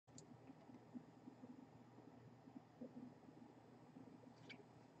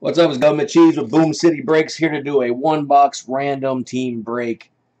What's up? It's Government Cheese with Boom City Breaks here to do a one-box random team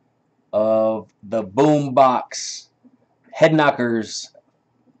break of the Boom Box Head Knockers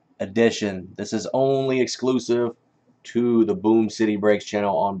edition. This is only exclusive to the Boom City Breaks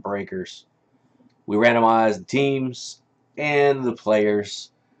channel on Breakers. We randomized the teams and the players.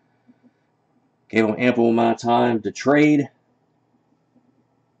 Gave them ample amount of time to trade.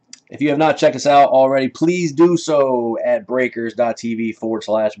 If you have not checked us out already, please do so at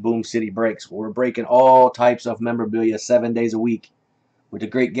breakers.tv/Boom City Breaks. We're breaking all types of memorabilia 7 days a week with the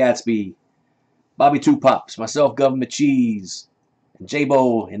Great Gatsby, Bobby Two Pops, myself, Government Cheese, and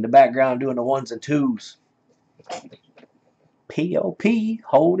J-Bo in the background doing the ones and twos. P.O.P.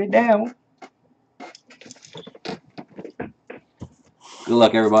 Hold it down. Good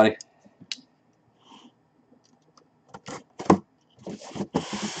luck, everybody.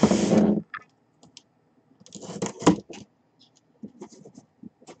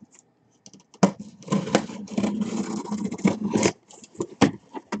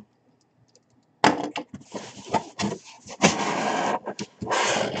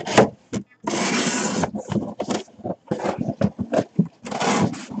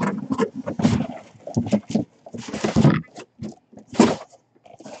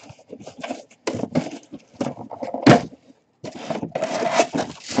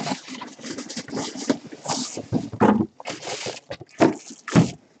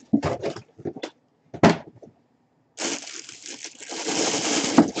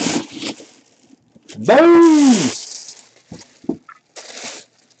 Boom!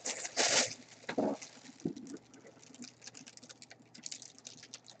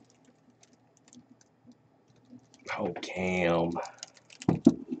 Oh, Cam.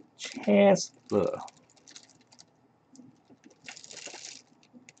 Chancellor.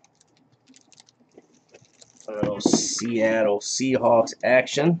 Seattle Seahawks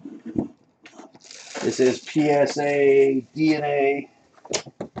action. This is PSA DNA.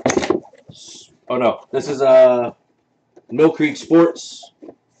 Oh no, this is Mill Creek Sports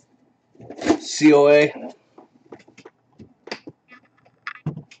COA.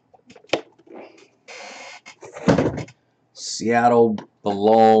 Seattle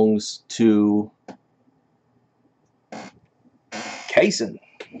belongs to Kaysen.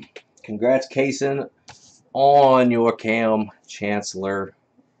 Congrats, Kaysen, on your Cam Chancellor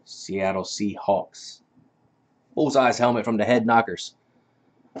Seattle Seahawks. Bullseye's helmet from the Head Knockers.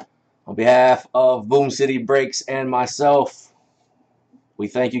 On behalf of Boom City Breaks and myself, we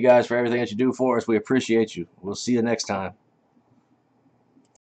thank you guys for everything that you do for us. We appreciate you. We'll see you next time.